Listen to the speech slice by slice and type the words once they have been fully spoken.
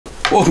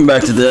Welcome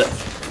back to the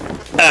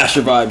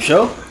AstraVibes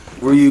Show,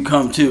 where you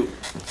come to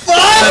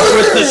vibe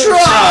with the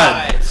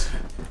tribes.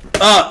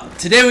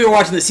 Today we were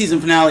watching the season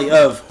finale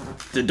of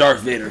the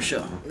Darth Vader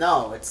show.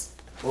 No, it's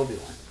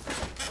Obi-Wan.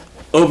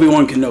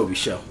 Obi-Wan KENOBI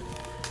show.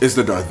 It's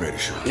the Darth Vader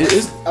show. It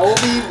is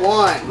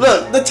Obi-Wan.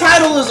 Look, the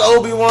title is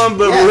Obi-Wan,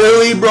 but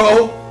really,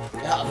 bro?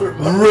 Yeah,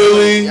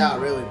 Really? Yeah,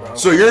 really, bro.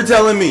 So you're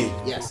telling me?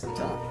 Yes, I'm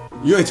telling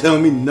You ain't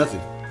telling me nothing.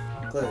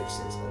 you. Clearly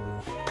says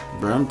Obi-Wan.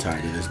 Bro, I'm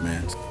tired of this,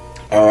 man.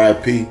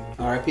 R.I.P.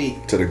 R.I.P.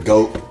 to the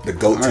GOAT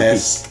R.I.P.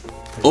 test.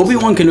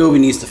 Obi-Wan KENOBI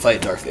needs to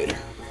fight Darth Vader.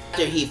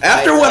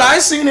 After what I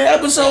seen in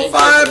episode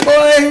 5,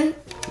 boy.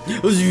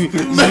 This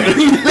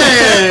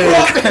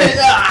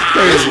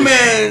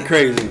man.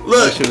 Crazy. Look,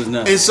 That shit was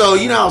nuts. and so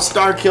you know how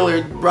Star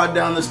Killer brought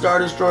down the Star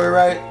Destroyer,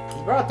 right?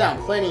 He brought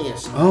down plenty of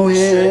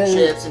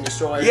ships and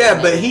destroyers.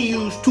 Yeah, but he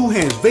used 2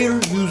 hands. Vader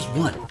used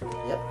 1.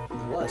 Yep, he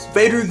was.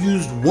 Vader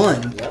used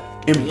 1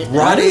 and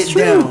brought That is it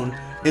true. down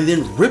and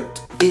then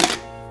ripped it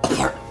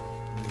apart.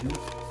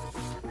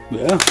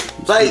 Yeah.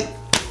 Like,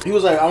 he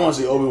was like, I want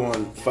to see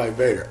Obi-Wan fight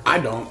Vader. I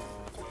don't.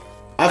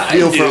 I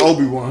feel for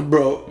Obi-Wan,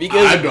 bro.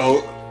 Because I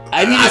don't.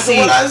 I need to After see.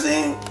 what I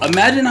seen.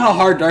 Imagine how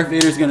hard Darth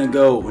Vader's gonna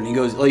go when he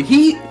goes. Like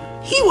he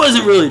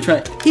wasn't really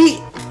trying. He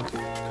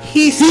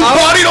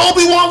bodied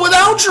Obi-Wan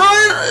without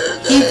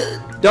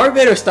trying. Darth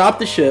Vader stopped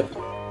the ship.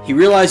 He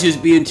realized he was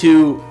being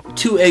too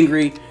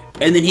angry,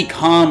 and then he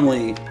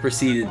calmly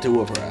proceeded to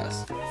whoop her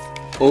ass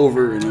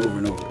over and over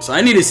and over. So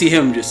I need to see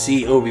him just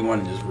see Obi-Wan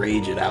and just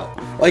rage it out.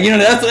 Like, you know,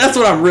 that's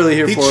what I'm really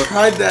here He for.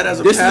 tried that as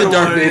a This is the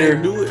Darth Padawan and Vader.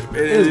 didn't do it.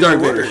 It is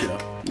Darth Vader show.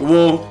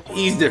 Well,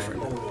 he's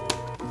different.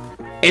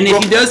 And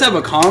if he does have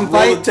a calm Roll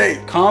fight, the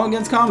tape. calm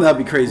against calm, that'd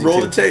be crazy. Roll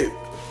too. the tape.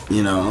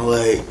 You know,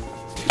 like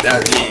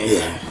that.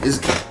 Yeah.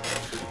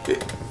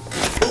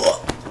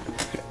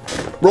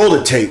 Roll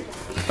the tape.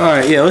 All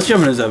right, yeah, let's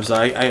jump into this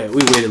episode. We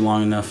waited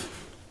long enough.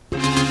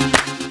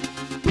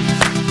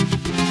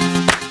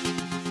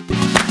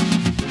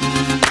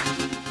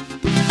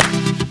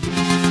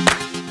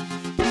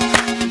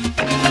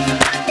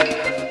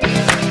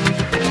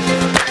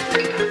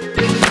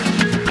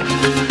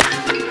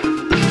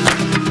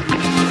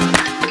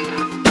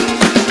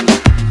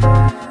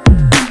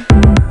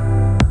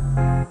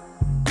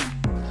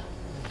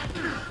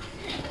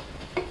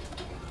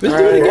 Let's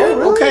do it again.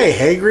 Really? Okay,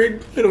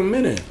 Hagrid. Wait a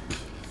minute.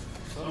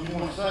 Something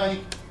you want to say?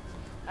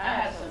 I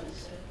have something to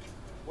say.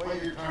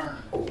 Wait your turn.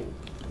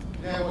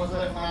 Yeah, what's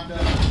that when I'm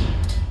done?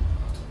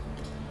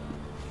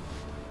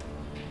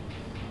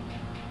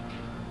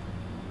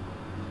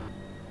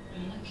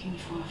 I'm looking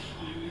for a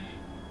farmer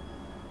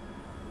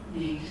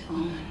named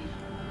Owen.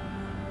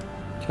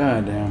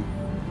 God damn.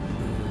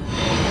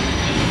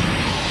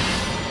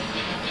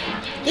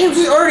 He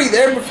was already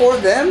there before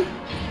them?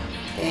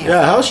 Damn.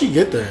 Yeah, how'd she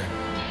get there?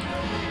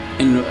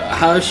 And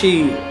how is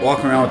she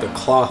walking around with a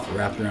cloth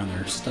wrapped around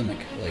her stomach?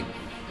 Like,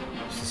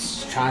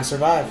 Just trying to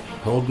survive.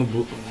 Holding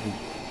the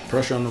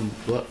pressure on the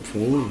blood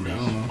wound. I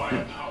don't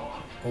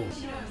know.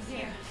 She knows it's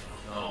here.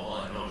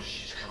 Oh, I know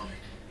she's coming.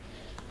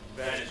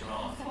 Bad is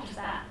gone. So what is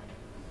that?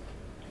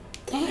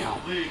 Damn.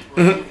 Please,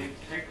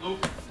 take Luke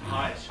and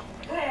hide somewhere.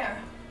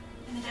 Where?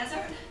 In the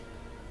desert?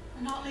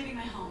 I'm not leaving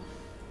my home.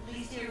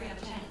 Please, dear, we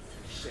have a chance.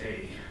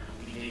 Say,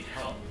 we need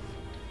help.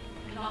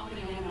 I'm not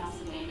putting anyone else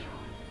in danger.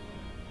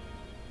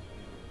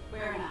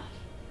 We're enough.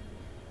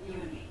 You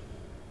and me.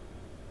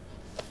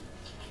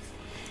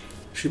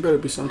 She better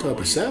be some type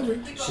of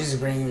savage. She's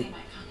bringing.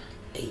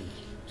 Hey,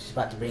 she's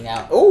about to bring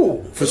out.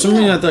 Oh! for some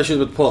reason, I thought she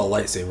was about to pull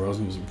a lightsaber. I was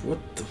like, what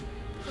the?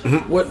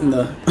 What in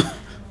the?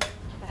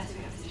 That's a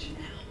good position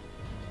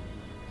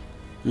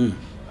now.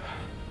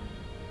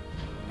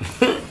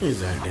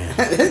 He's like, damn.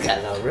 This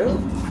guy's not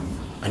real.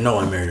 I know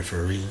I married her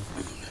for a reason.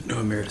 No,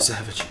 I married a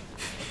savage.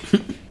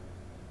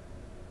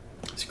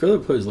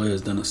 Skrilla Plays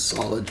has done a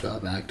solid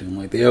job acting.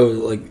 Like they always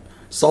like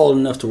solid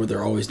enough to where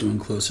they're always doing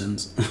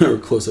close-ins or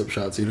close-up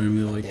shots. You know what I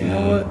mean? Like, you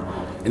know what?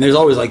 And there's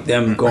always like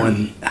them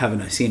going having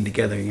a scene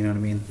together. You know what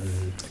I mean?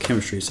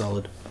 Chemistry is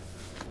solid.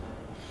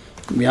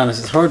 To be honest,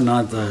 it's hard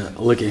not to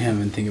look at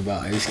him and think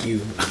about Ice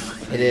Cube.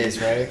 It is,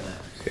 right?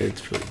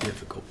 It's really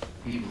difficult.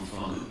 People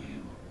follow you.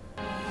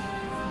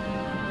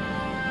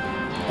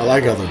 I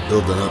like how they're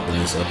building up in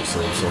this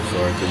episode so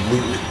far.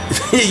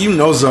 Cause you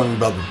know something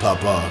about to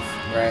pop off.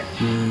 Right.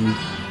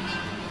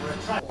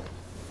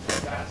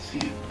 That's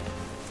you.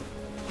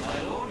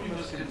 My lord, you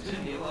must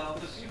continue our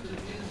pursuit of the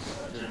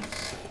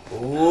insurgents.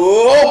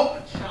 Oh!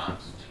 A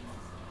chance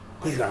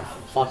He's gonna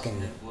fucking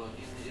to work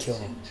in its kill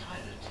him.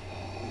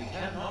 entirety. We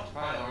cannot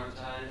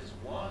prioritize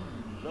one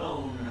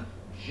lone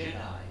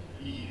Jedi.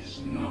 He's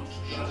not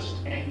just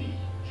any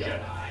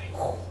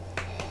Jedi.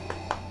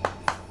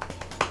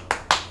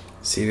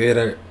 See,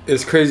 Vader,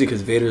 it's crazy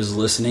because Vader's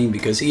listening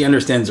because he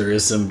understands there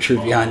is some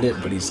truth behind it,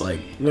 but he's like,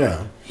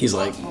 Yeah.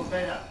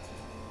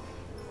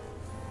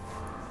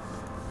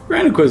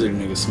 Grand Inquisitor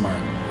nigga's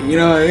smart. You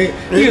know, he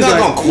He's was not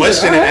like, gonna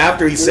question it "Alright."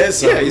 after he says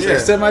something. Yeah, he's like,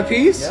 said my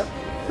piece. Yep.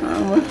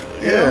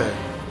 Yeah.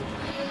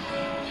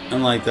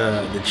 And like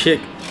the chick,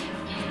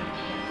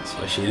 that's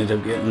why she ended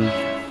up getting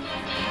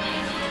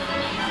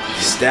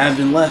stabbed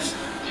and left.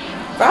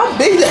 How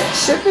big that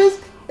ship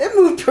is? It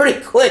moved pretty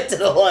quick to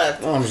the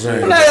left. I'm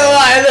saying. I'm not gonna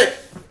lie, look.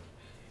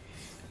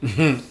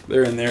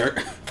 They're in there.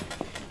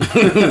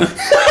 got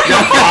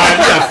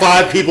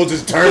five people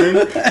just turning.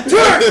 Turn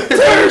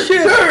the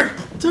ship.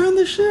 Turn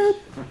the ship.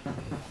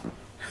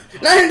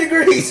 9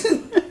 degrees.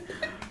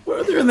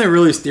 Well, they're in there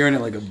really steering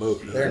it like a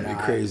boat. They're That'd be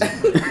not. crazy.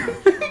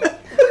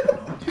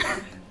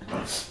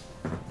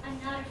 I'm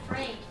not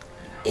afraid.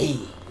 Hey,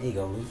 there you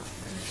go, Luke.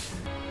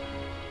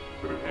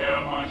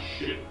 Prepare my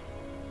ship.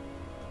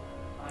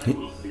 I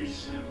will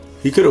face him.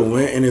 He could have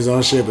went in his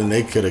own ship and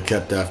they could have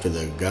kept after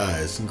the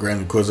guys.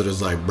 Grand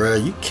Inquisitor's like,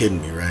 bruh, you kidding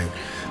me, right?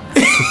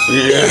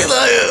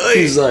 Yeah.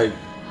 He's like,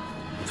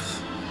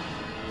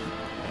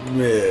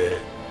 man.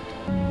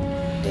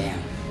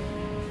 Damn.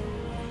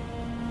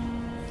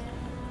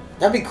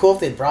 That'd be cool if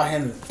they brought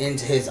him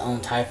into his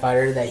own TIE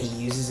fighter that he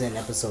uses in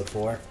episode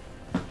 4.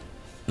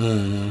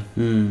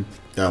 Mm-hmm.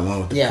 That one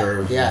with the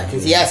curve. Yeah,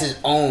 because he has his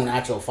own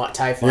actual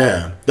TIE fighter.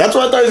 Yeah. That's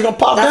what I thought he was going to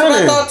pop That's down what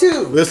I in. thought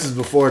too. This is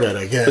before that,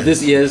 I guess. but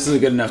this is a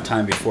good enough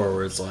time before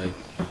where it's like.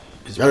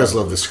 I just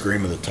love the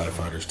scream of the TIE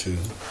fighters, too.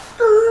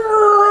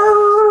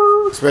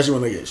 Especially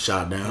when they get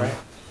shot down. Right.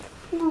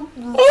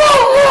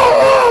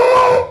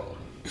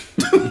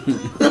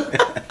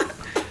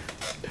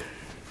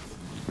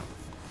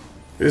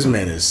 This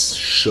man is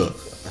shook.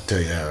 I'll tell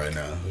you that right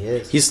now. He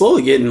is. He's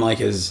slowly getting like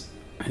his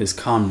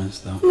calmness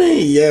though. I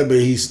mean, yeah, but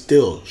he's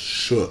still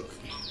shook.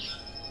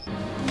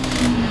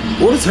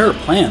 What is her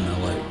plan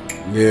though? Like,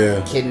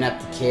 Yeah.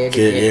 Kidnap the kid,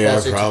 Kid, get yeah,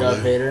 closer to probably. Darth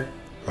Vader.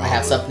 I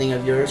have something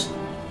of yours.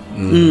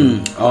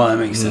 oh, that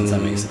makes sense.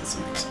 That makes sense.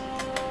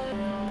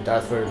 But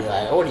Darth Vader would be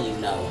like, what do you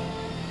know?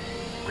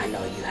 I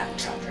know you have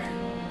children.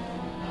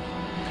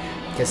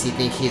 Because he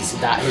thinks his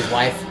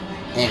wife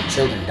and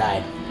children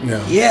died.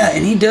 Yeah. Yeah,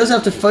 and he does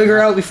have to figure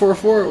out before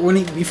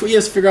he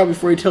has to figure out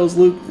before he tells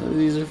Luke that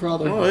he's her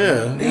father. Oh,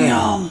 yeah.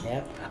 Damn.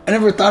 Yep. I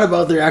never thought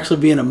about there actually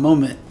being a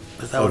moment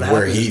that would Of happen.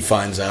 where he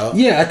finds out.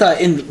 Yeah, I thought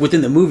within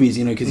the movies,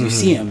 you know, because you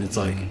see him, it's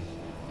like, damn,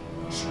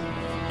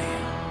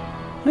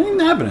 what ain't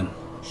happening?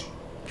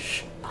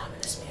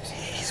 Ominous music.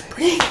 He's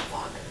pretty.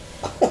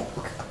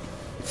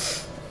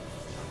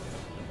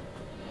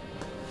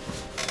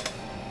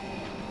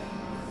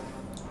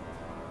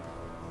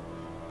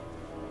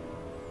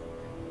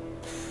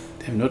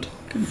 Damn, no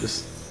talking,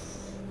 just.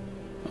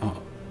 Oh.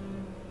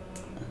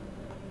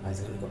 I was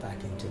gonna go back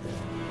into the.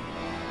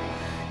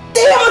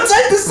 Damn, it's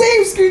like the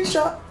same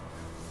screenshot.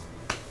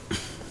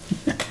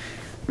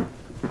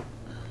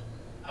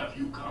 Have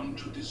you come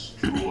to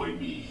destroy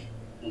me,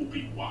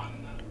 Obi-Wan?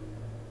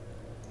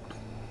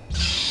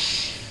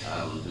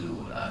 I will do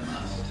what I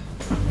must.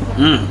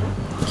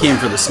 Came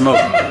for the smoke.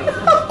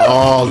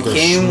 All the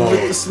Came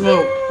with the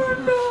smoke. smoke.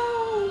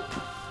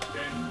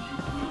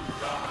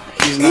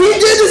 He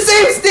did the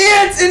same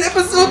stance in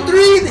episode 3.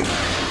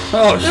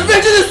 Oh, The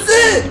Revenge of the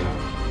Sith.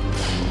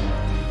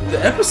 the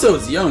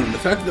episode's young. The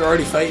fact that they're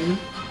already fighting.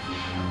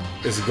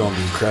 This is gonna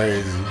be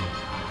crazy.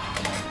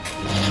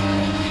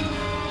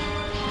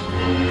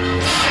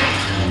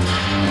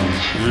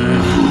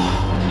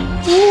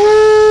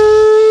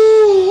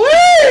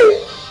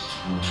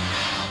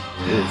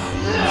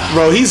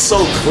 Bro, he's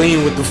so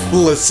clean with the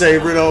full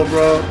saber though,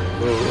 bro.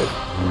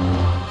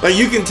 Like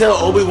you can tell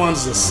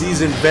Obi-Wan's a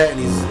seasoned vet and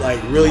he's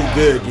like really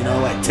good, you know,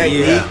 like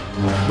technique.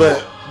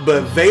 Yeah.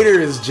 But Vader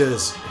is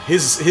just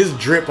his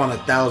drip on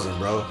 1,000,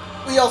 bro.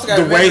 We also got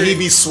The way he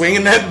be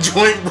swinging that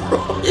joint,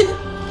 bro.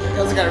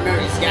 You also gotta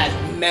remember he's got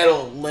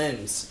metal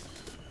limbs,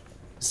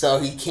 so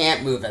he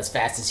can't move as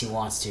fast as he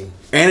wants to.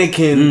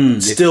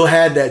 Anakin still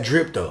had that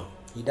drip though.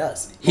 He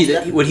does.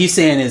 What he's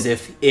saying is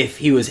if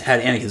he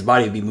had Anakin's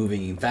body, he'd be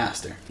moving even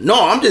faster.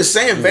 No, I'm just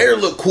saying Vader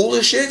looked cool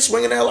as shit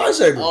swinging that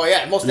lightsaber. Oh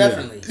yeah, most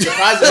definitely.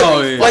 Surprisingly.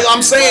 Oh, yeah. Like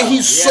I'm saying,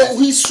 he's Yes.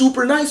 he's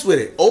super nice with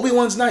it.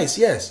 Obi-Wan's nice,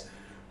 yes,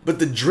 but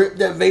the drip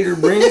that Vader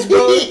brings,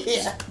 bro,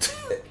 Yeah.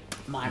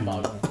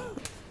 Mind-boggling.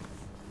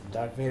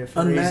 Darth Vader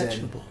for a reason.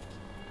 unmatchable.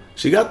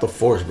 She got the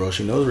Force, bro.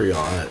 She knows where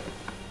y'all at.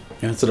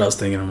 Yeah, that's what I was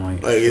thinking. I'm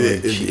like, Like,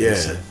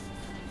 yeah.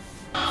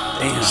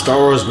 Damn. Star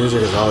Wars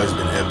music has always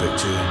been epic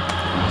too,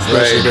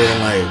 especially during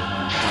like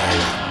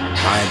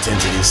high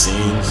intensity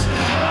scenes.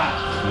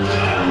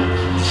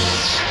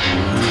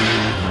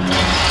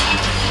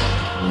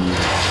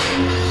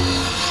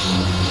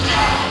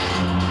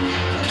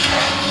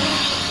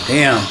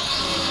 Damn.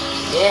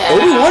 Yeah.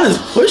 Obi-Wan is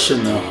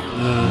pushing though.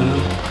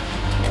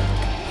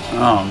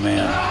 Oh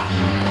man.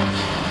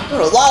 A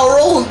lot of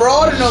rolling, bro.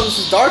 I didn't know this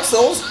was Dark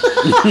Souls.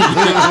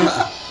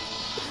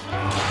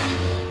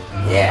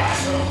 Yeah.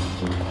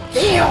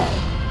 Damn.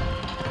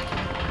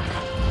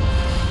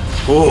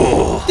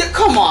 Oh. Yeah,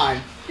 come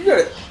on. You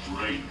gotta.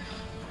 Strength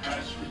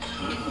has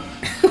returned.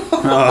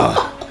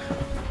 Oh.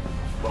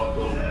 But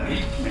the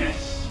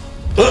weakness.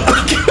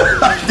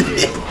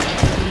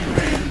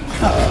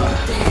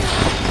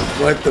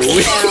 What the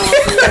weakness?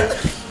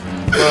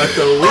 What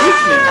the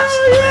weakness?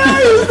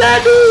 Who's that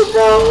dude,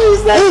 bro?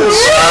 Who's that dude?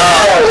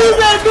 Who's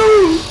that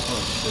dude?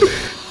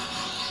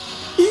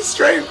 He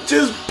straight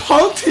just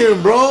punked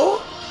him,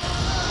 bro.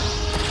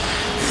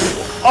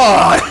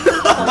 Oh,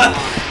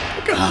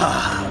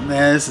 God,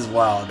 man, this is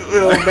wild.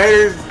 Yo,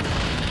 Vader's.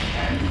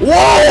 Whoa!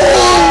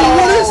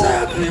 What is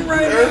happening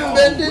right now?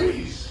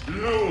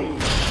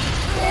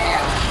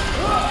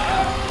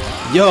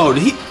 Yo,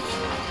 did he?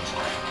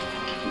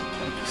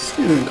 This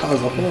even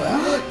caused a whole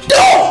hour.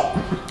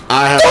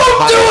 I have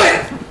Don't do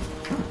it!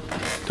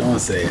 Don't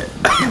say it.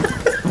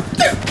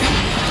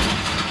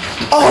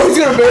 Oh, he's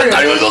gonna bury him.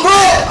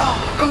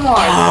 Come on.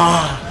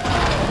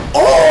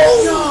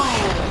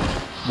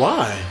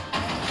 Why?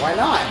 Why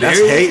not? That's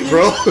hate,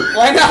 bro.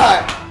 Why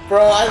not?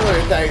 Bro, I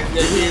literally thought he was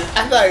gonna do that. I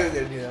thought he was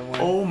gonna do that one.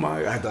 Oh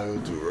my! I thought it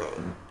was too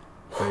wrong.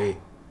 Wait.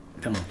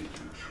 Come on. Did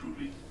you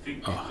truly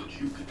think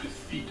that you could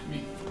defeat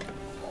me?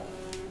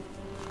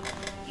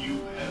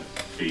 You have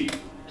failed,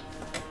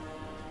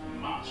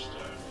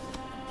 Master.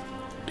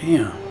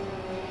 Damn.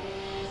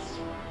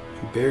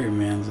 Barry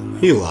Man's in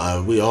there. He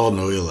lied. We all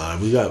know he lied.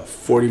 We got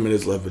 40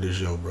 minutes left of this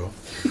show, bro.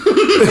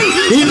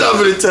 He's not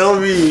gonna tell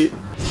me.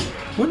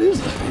 What is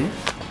that, man?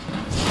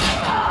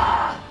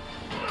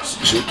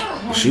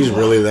 She's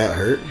really that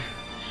hurt?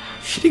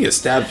 She didn't get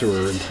stabbed through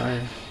her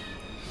entire.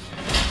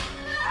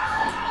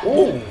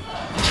 Oh.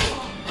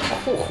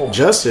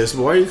 Justice,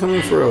 why are you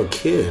coming for a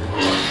kid?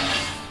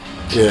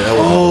 Yeah. That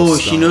Oh,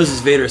 was she knows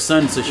it's Vader's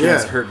son, so she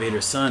wants to hurt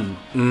Vader's son.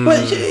 But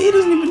he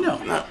doesn't even know.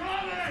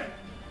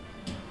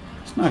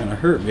 It's not gonna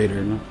hurt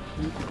Vader. No.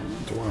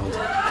 It's wild.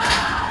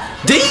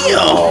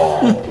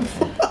 Damn!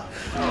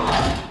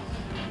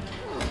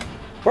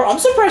 Bro, I'm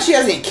surprised she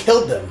hasn't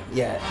killed them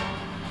yet.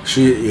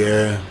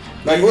 Yeah.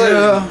 Like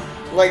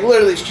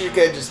literally, she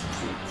could just.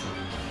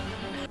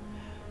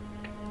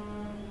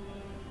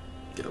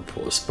 Gotta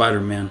pull a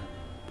Spider-Man.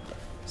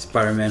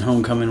 Spider-Man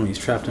Homecoming when he's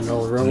trapped in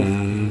all the rubble.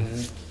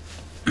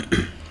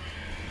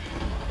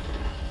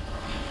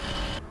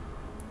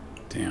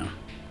 Damn.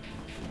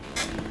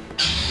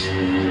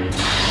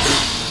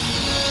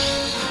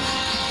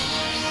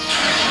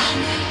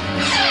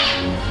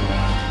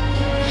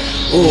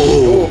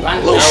 Oh,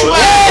 little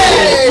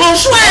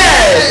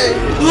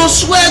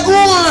swag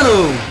on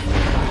him.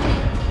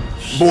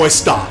 Boy,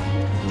 stop.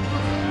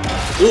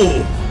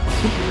 Ooh.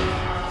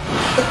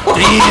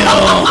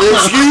 Damn.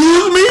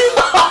 Excuse me?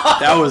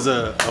 That was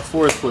a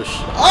fourth push.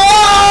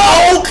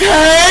 Oh,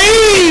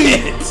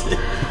 okay.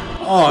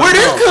 Oh, Where'd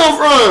this come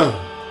from?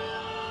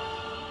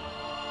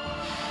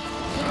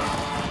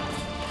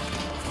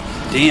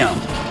 Damn.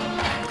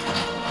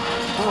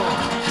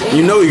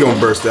 You know you're gonna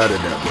burst out of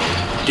that,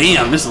 bro.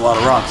 Damn, this is a lot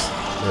of rocks.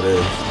 That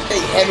is.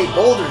 Hey, heavy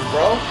boulders,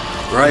 bro.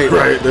 Right.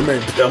 They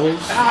make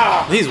pebbles.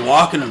 He's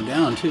walking them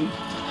down, too.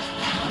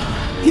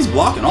 He's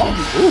blocking all of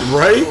them.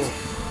 Right?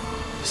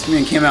 This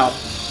man came out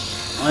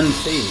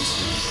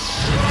unfazed.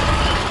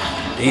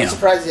 I'm Damn.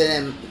 surprised he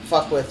didn't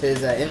fuck with his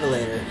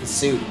invalidator, his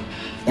suit.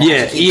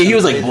 Yeah, he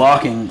was like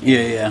blocking.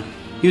 Yeah.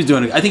 He was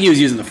doing it. I think he was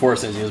using the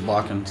force as he was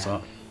blocking,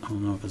 so I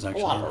don't know if it's A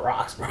actually. lot of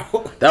rocks, bro.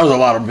 That was a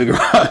lot of big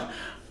rocks.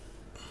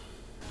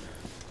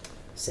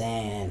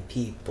 Sand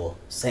people.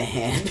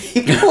 Sand.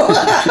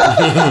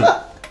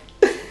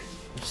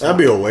 That'd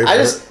be a way for I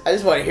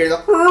just want to hear the.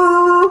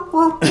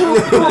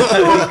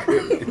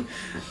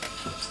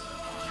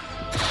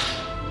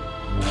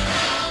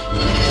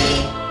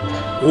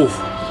 Oof.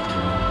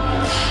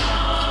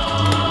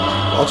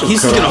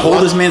 He's just gonna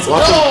hold this man's. Yo!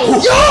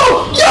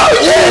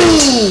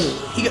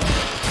 He got.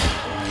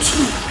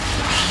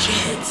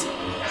 Shit.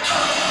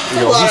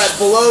 Yo, he's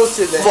blow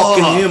to the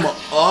fucking him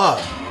up.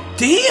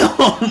 Damn.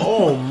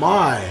 Oh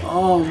my.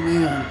 Oh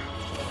man.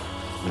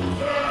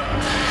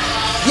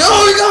 Yo,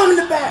 he got him in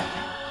the back.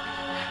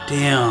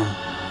 Damn.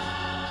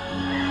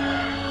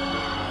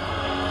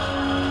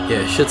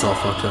 Yeah, shit's all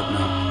fucked up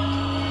now.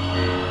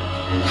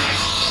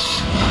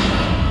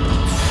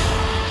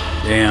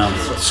 Damn.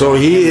 So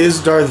he is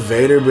Darth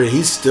Vader, but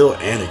he's still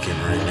Anakin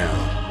right now.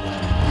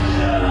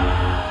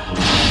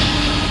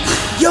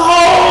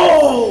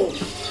 Yo!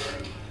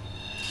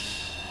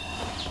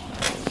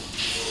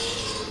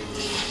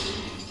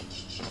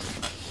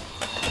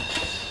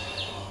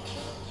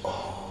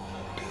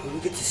 We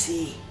get to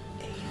see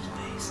Aiden's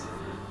face.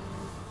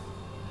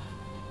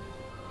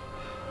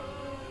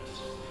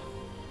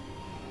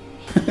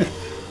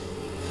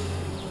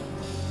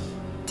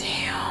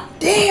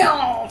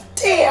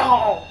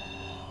 Damn!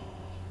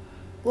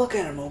 Look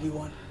at him,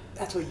 Obi-Wan.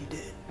 That's what you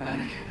did.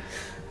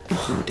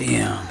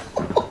 Damn.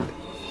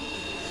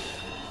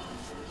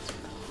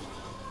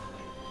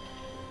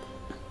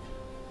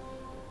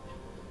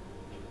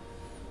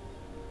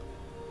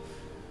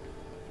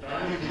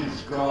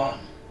 Anakin's gone.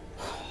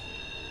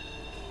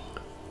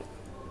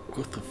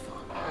 What the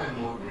fuck?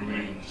 And what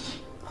remains?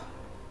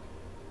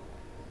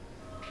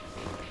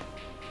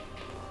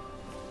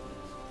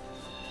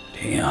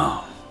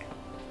 Damn.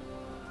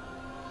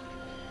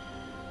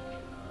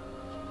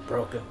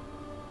 Broke him.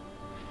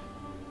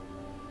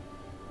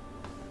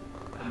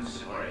 I'm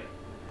sorry.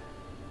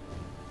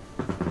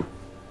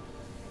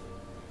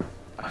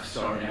 I'm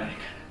sorry,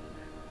 Anakin.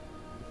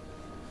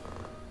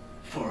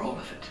 For all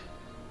of it.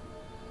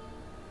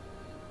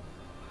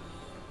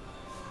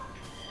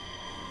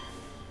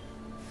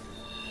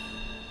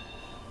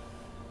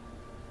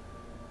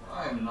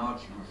 I'm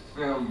not your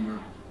failure.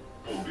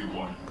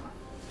 Obi-Wan.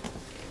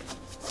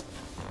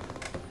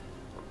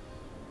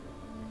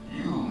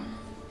 You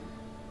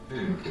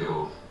didn't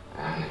kill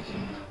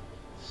Anakin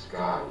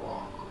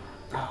Skywalker.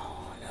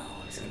 Oh no,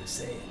 he's gonna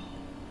say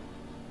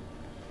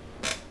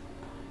it.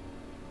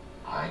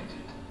 I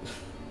did.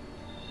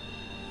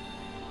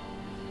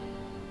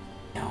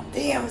 No,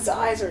 damn, his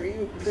eyes are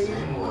even The crazy.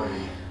 same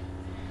way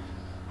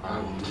I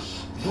will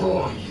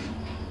destroy you.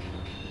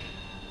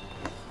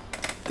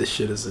 This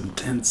shit is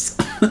intense.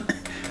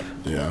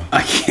 Yeah.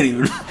 I can't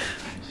even.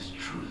 I'm just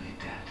truly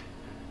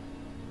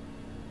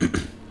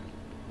dead.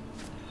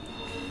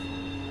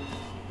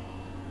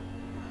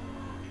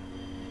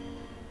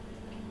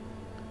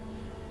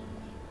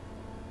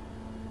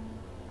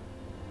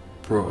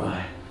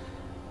 Bro.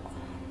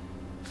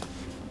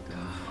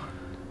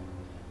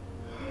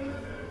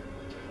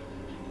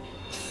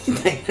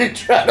 They're gonna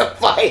try to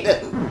fight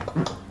him.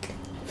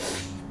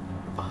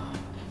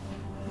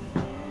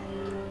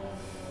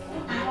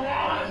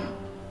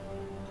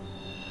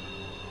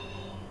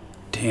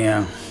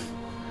 Damn.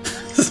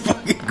 This is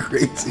fucking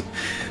crazy.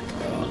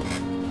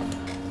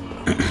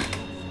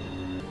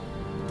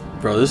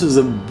 Bro, this is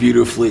a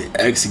beautifully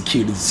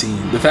executed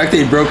scene. The fact that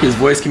he broke his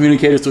voice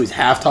communicator so he's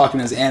half talking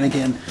as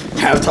Anakin,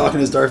 half talking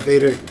as Darth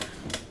Vader.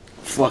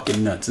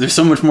 Fucking nuts. There's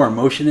so much more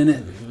emotion in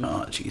it.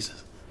 Oh,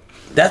 Jesus.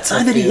 That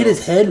side that he hit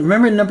his head,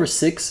 remember in number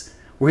 6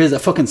 where he has that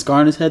fucking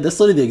scar on his head? That's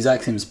literally the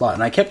exact same spot.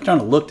 And I kept trying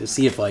to look to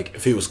see if like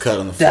If he was cut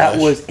on the that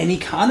flesh. was, and he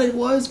kind of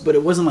was, but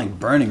it wasn't like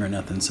burning or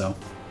nothing, so.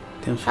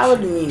 Damn, How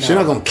would we know? She's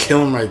not gonna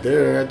kill him right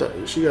there. I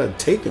thought she gotta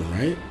take him,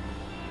 right?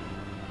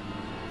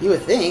 You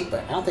would think,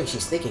 but I don't think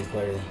she's thinking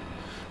clearly.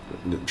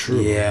 True.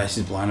 Yeah,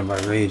 she's blinded by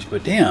rage,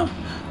 but damn.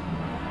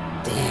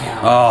 Damn.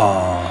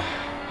 Oh.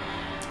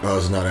 Oh,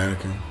 it's not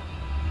Anakin.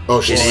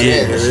 Oh, she It sees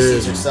is. it. She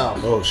sees herself.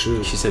 Oh,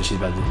 shoot. She said she's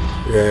about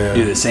to Yeah.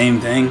 do the same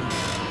thing.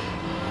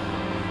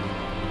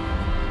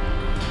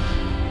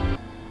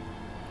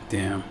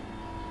 Damn.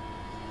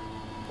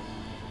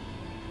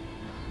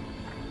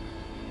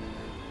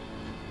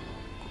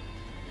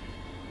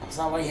 That's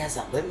not why he has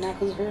that lip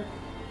necklace of her?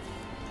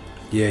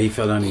 Yeah, he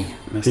fell down. He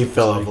He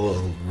fell off a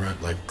little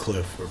like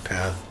cliff or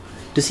path.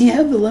 Does he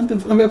have the limp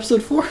in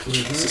episode 4?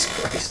 Jesus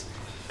Christ.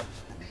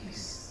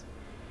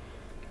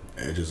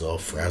 Edges all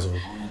frazzled.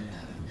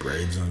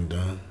 Braids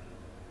undone.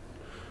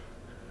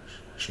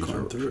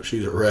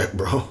 She's a wreck,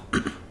 bro.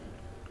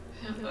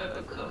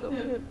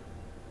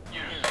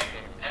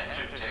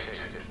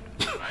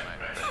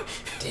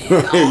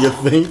 Damn. You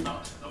think?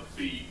 Not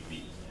obey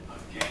me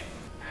again.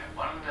 I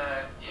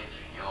wonder if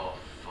your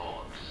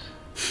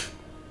thoughts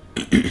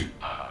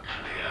Are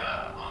clear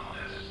on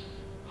this,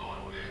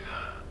 Lord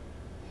Vader.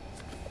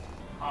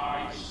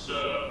 I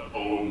serve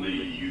only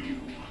you,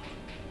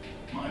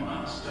 my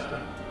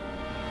master.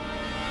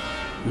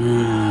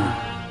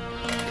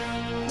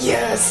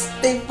 Yes,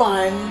 they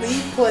finally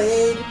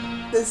played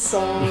the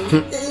song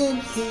in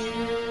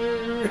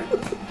here.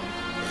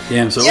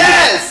 Damn, so.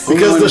 Yes!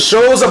 Because the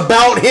show's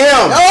about him.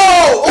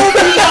 Oh,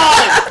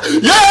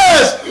 Obi-Wan!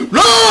 Yes!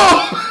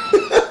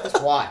 No!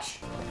 Let's watch.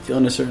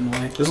 Feeling a certain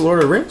way. This is Lord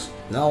of the Rings?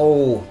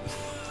 No.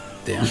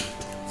 Damn.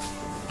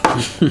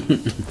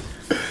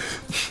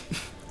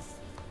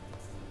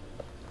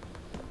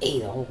 Hey,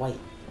 the whole white.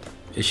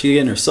 Is she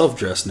getting herself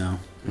dressed now?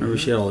 Remember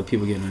she had all the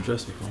people getting her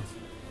dressed before.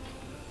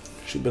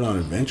 She been on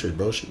adventures,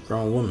 bro. She a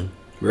grown woman.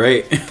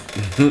 Right.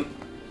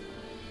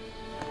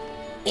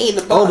 Hey,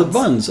 the buns. Oh, the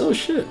buns. Oh,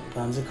 shit.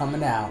 Buns are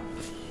coming out.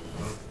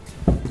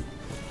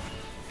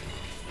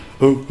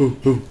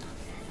 Who?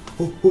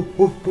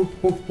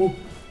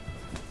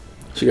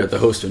 She got the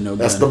host or no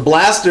That's gun. the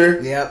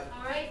blaster. Yep.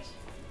 All right.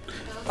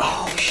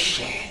 Oh,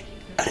 shit.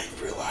 I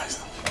didn't realize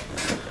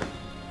that.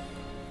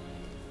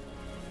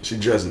 She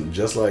dressing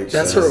just like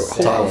That's her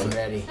Set whole and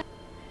ready.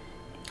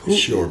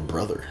 Who's your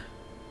brother?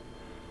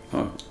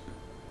 Oh.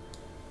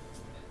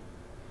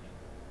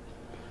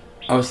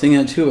 I was thinking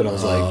that too, but I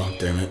was like, Oh,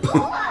 damn it.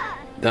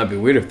 that'd be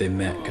weird if they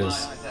met,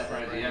 because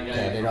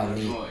Yeah, they don't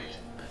need.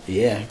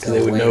 yeah, because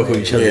they would Way, know who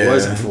way, each other yeah.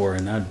 was before,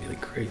 and that'd be like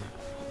crazy.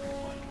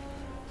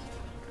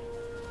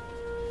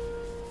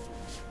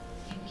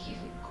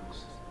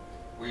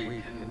 we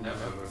can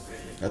never obey.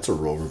 That's a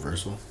role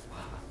reversal.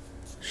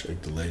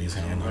 Shake the lady's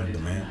hand, hug the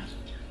man.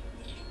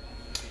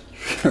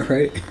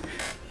 Right?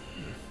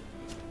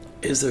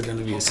 Is there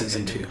gonna be a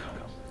season 2?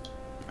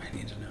 I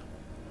need to know.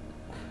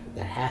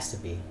 There has to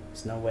be.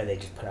 There's no way they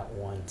just put out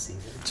one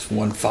season. It's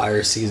one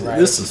fire season. Right.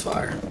 This is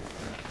fire.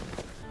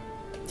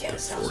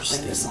 Yes, I was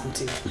playing this song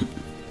too.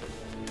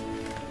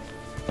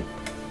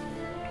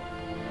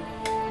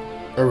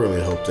 I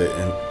really hope they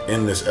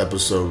end this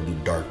episode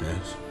in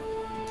darkness.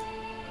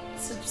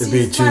 It's It'd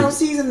be the final too-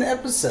 season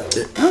episode.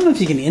 I don't know if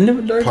you can end it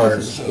with Darth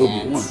Parts. Vader.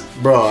 Obi-Wan.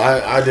 Bro,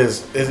 I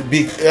just, it'd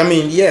be, I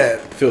mean, yeah.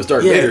 If it was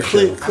Darth Yeah, Vader,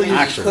 clear- show. clear-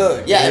 Actually.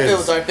 Could. Yeah, if it Yes.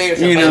 was Darth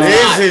Vader, You know, but it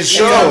is not. his It's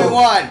show.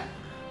 Obi-Wan.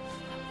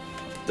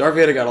 Darth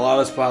Vader got a lot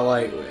of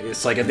spotlight.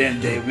 It's like at the end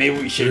of the day,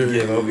 maybe we should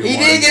give Obi-Wan. He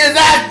didn't get his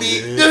ass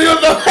beat.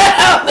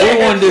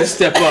 Obi-Wan did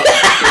step up.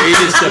 He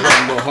did step up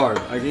and go hard.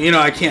 Like, you know,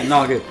 I can't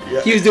knock it.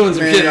 Yeah. He was doing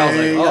some shit, and I was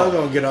like, y'all oh.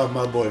 gonna get off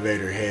my boy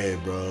Vader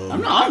head, bro.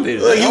 I'm not on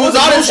Vader. Look, he was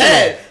on his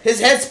head. His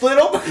head split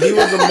open. He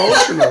was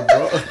emotional,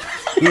 bro.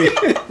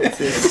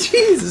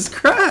 Jesus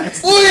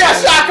Christ. Ooh, yeah,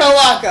 shaka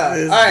waka.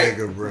 This Alright.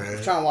 nigga, bro.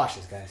 I'm trying to watch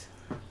this, guys.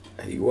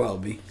 Hey, you will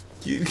be.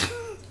 Dude,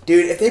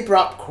 if they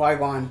brought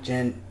Qui-Gon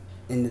Jinn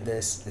into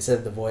this instead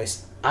of the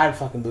voice, I'd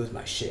fucking lose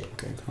my shit.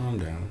 Okay, calm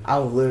down. I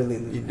would literally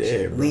lose You my dead,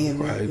 shit. bro. Liam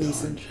Qui-Gon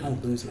Neeson, Jinn. I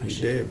would lose my He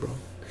shit. dead, bro.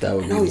 That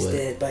would I be know he's lit.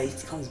 dead, but he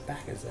comes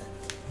back as that.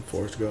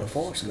 Force Ghost.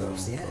 Force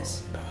Ghost,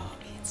 yes. Bro, it'd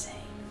be insane.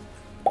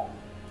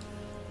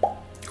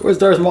 Where's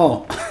Darth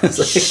Maul? It's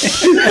like,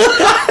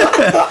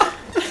 damn.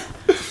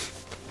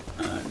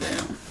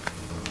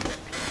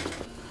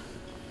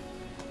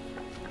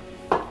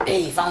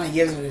 Hey, he finally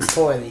gives him his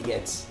toy that he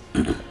gets.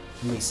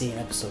 We see in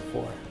episode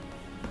 4.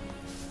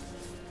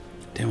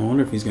 Damn, I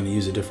wonder if he's gonna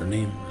use a different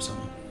name or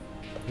something.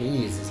 He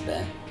uses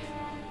Ben.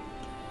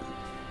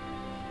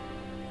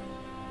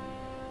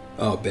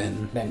 Oh,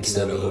 Ben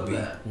instead of Kenobi. Obi.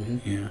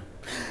 Mhm. Yeah.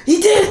 He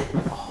did!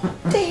 Oh,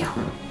 damn.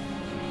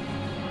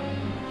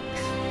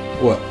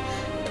 What?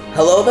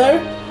 Hello there?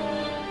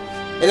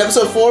 In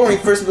episode 4, when he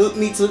first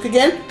meets Luke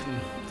again?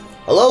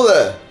 Hello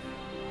there.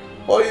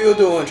 What are you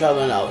doing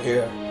traveling out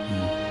here?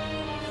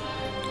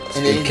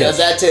 And then he does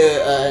that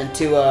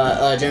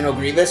to General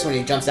Grievous when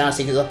he jumps down and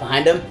sneaks up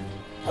behind him.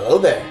 Hello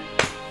there.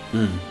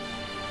 Hmm.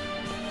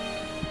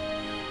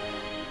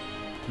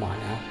 Come on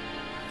now.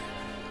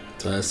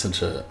 So that's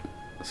such a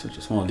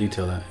small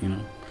detail that, you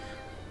know.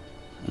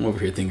 I'm over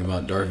here thinking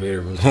about Darth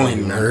Vader was Only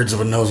nerds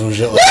would know some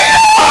shit like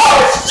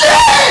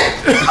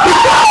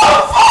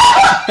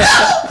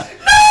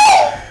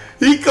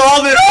He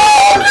called it.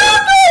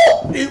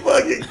 No! He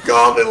fucking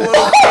called it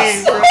low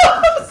key, bro.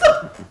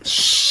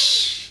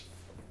 Shh.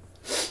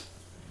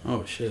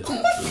 Oh shit. Took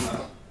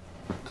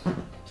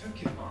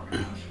you long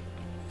enough.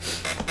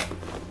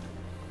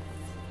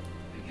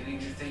 Beginning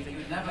to think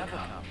you'd never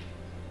come.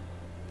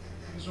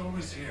 He was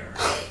always here,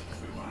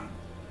 Obi-Wan.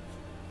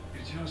 You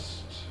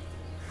just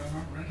are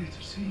not ready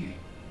to see.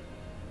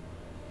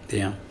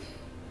 Damn.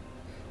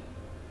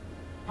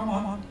 Come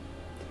on.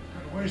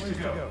 Got a ways to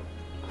go.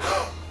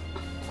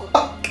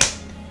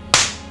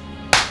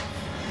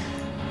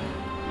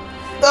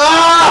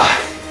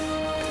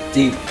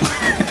 Deep.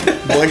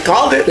 Boy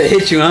called it. They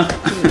hit you, huh?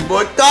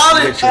 Boy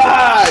called it.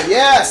 Ah,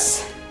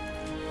 yes!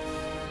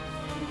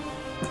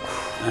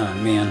 Oh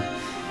man.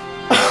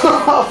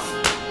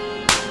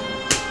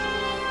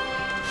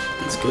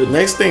 That's good.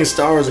 Next thing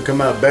Star Wars will come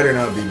out better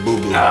now be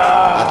Boo Boo.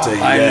 I'll tell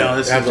you I that. know,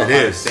 this is after a high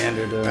this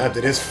standard, after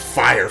this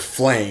fire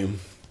flame.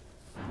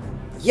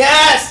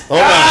 Yes!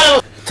 Hold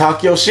on.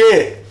 Talk your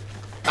shit.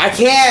 I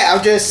can't.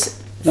 I'm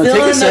just No, feeling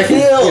take a second.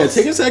 the feels. Yeah,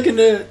 take a second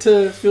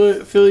to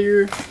feel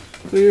your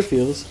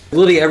feels.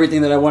 Literally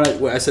everything that I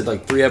wanted. I said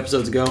like 3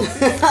 episodes ago.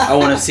 I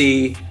want to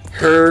see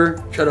her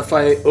try to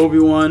fight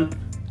Obi-Wan,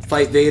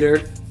 fight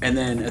Vader, and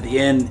then at the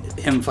end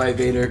him fight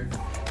Vader.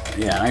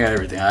 Yeah, I got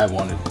everything I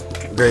wanted.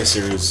 Great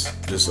series,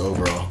 just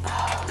overall.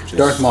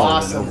 Darth Maul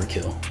awesome. would have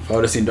been overkill. If I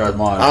would have seen Darth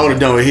Maul, I would have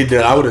done what he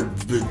did. I would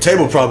have. The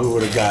table probably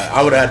would have got.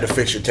 I would have had to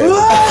fix your table.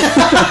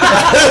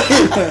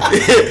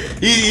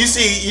 you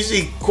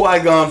see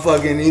Qui-Gon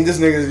fucking. And this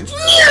nigga.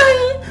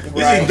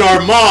 You see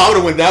Darth Maul. I would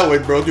have went that way,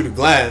 bro, through the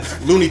glass.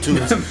 Looney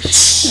Tunes.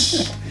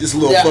 Just a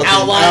little The fucking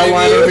outline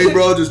outline of of you. me,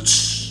 bro.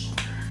 Just.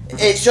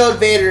 It showed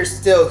Vader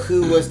still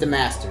who was the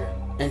master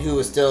and who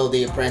was still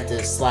the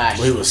apprentice slash.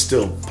 Well, he was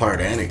still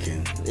part of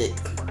Anakin.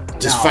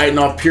 Just No. fighting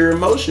off pure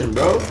emotion,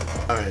 bro.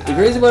 All right. The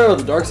crazy part about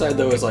the dark side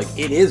though is like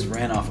it is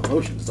ran off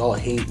emotions. It's all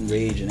hate and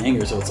rage and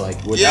anger. So it's like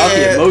without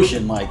the Yeah.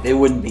 emotion, like they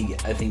wouldn't be,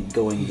 I think,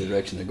 going the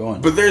direction they're going.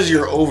 But there's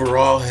your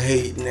overall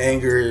hate and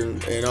anger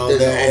and all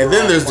There's that, an and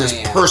then there's overall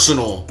this plan.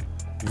 personal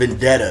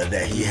vendetta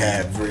that he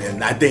had,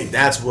 and I think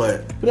that's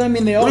what. But I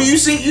mean, they all. Well, you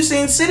seen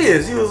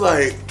Sidious? He was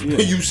like, Yeah.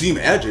 "You seem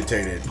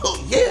agitated."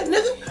 Oh yeah,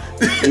 nigga.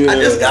 Yeah. I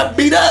just got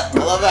beat up. I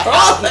love that Oh,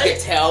 how you thank-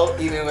 could tell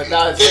even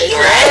without his face.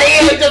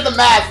 Right? He just the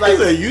mask like, He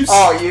said, "You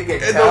oh, you can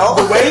and tell.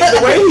 the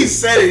way he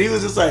said it, he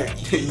was just like,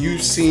 "You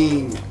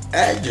seem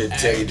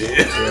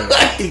agitated."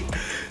 Like,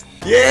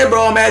 yeah,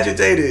 bro, I'm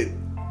agitated.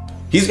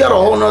 He's got a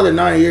whole nother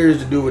 9 years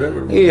to do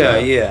whatever. Yeah,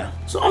 yeah.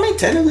 So I mean,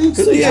 technically, he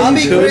could So, be yeah, How you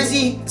many could.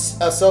 crazy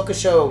Ahsoka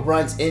show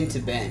runs into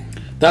Ben?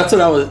 That's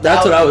what I was.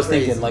 That's That what I would was be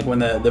crazy. thinking. Like when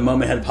the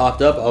moment had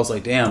popped up, I was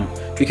like, "Damn!"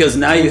 Because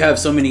now you have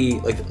so many,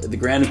 like the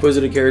Grand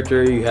Inquisitor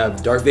character. You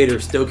have Darth Vader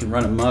still can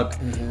run amok.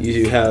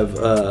 You have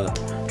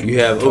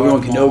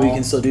Obi-Wan Kenobi Maul.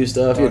 can still do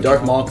stuff. Yeah,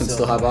 Darth Maul can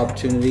still have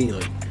opportunity.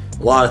 Like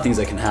a lot of things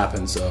that can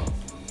happen. So,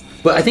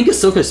 but I think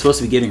Ahsoka is supposed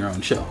to be getting her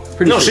own show.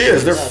 Pretty No, sure she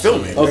is. They're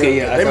filming. Okay,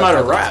 yeah, I They thought- might have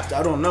I thought- wrapped.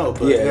 I don't know,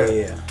 but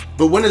Yeah.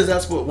 But when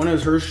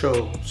is her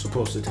show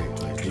supposed to take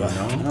place? Do you I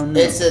know? don't know.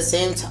 It's the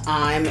same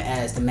time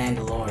as the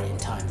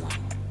Mandalorian timeline.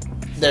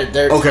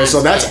 They're Okay,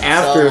 so that's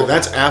time-spanned, after. so-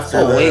 That's after.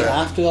 Oh, the, wait,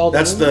 after all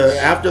That's the the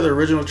Yeah. after the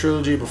original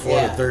trilogy, before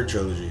Yeah. the third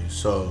trilogy.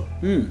 So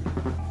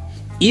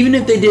Even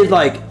if they did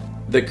like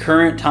the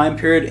current time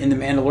period in the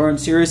Mandalorian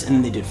series, and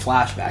then they did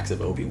flashbacks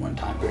of Obi-Wan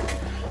time period.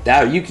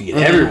 That you could get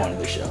everyone in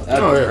the show.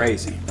 That'd be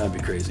crazy. That'd be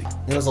crazy.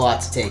 There was a lot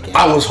to take in.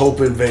 I was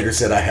hoping Vader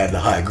said I had the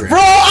high grade. Bro,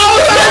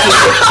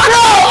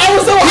 I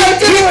was so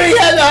hyped too when he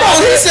had the.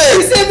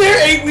 He said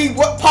there 8 week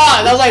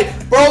pod. I was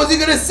like, bro, was he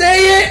gonna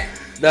say it?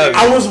 No,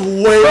 I was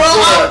waiting.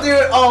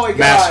 Dude, oh my god.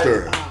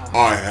 Master,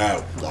 I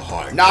have the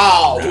heart.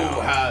 No,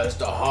 who has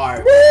the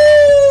heart? Woo!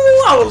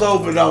 I was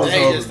hoping.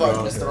 They just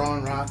fucking just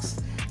throwing rocks.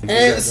 And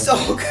it was so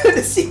good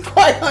to see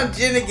Qui-Gon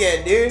Jinn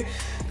again, dude.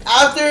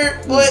 After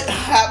what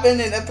happened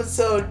in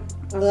episode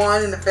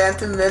 1 in the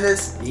Phantom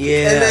Menace, and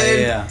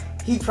then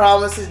he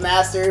promised his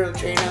master to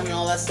train him and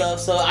all that stuff.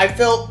 So I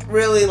felt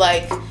really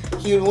like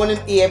he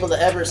wouldn't be able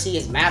to ever see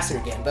his master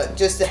again. But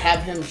just to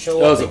have him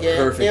show up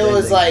again, it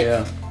was like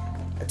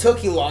it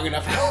took you long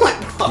enough.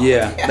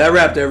 That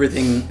wrapped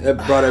everything.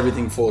 That brought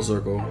everything full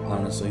circle.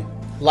 Honestly,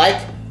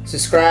 like,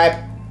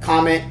 subscribe,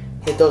 comment,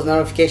 hit those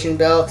notification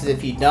bell, because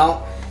if you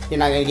don't, you're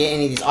not gonna get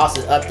any of these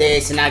awesome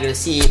updates. You're not gonna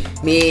see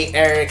me,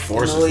 Eric,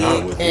 Emily,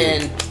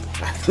 and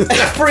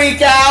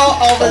freak out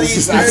over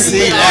these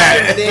nerdy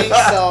awesome things.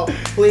 So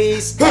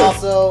please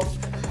also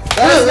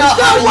let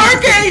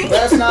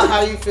us know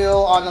how you feel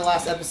on the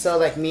last episode.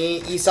 Like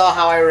me, you saw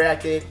how I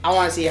reacted. I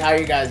want to see how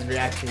your guys'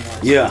 reaction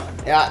was. Yeah,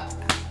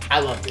 I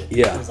loved it.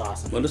 Yeah, it was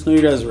awesome. Let us know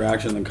your guys'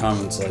 reaction in the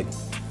comments. Like,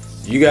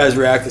 you guys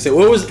reacted. Say,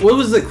 what was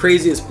the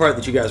craziest part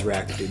that you guys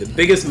reacted to? The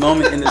biggest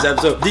moment in this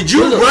episode? Did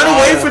you run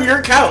away from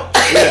your couch?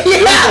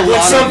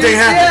 Something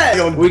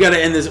happened. We gotta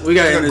end this. We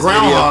gotta end this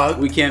video.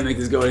 We can't make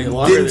this go any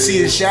longer. Didn't see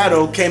his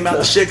shadow. Came out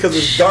the shit because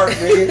it's dark,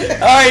 nigga.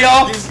 All right,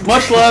 y'all.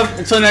 Much love.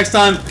 Until next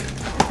time.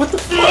 What the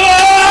fuck?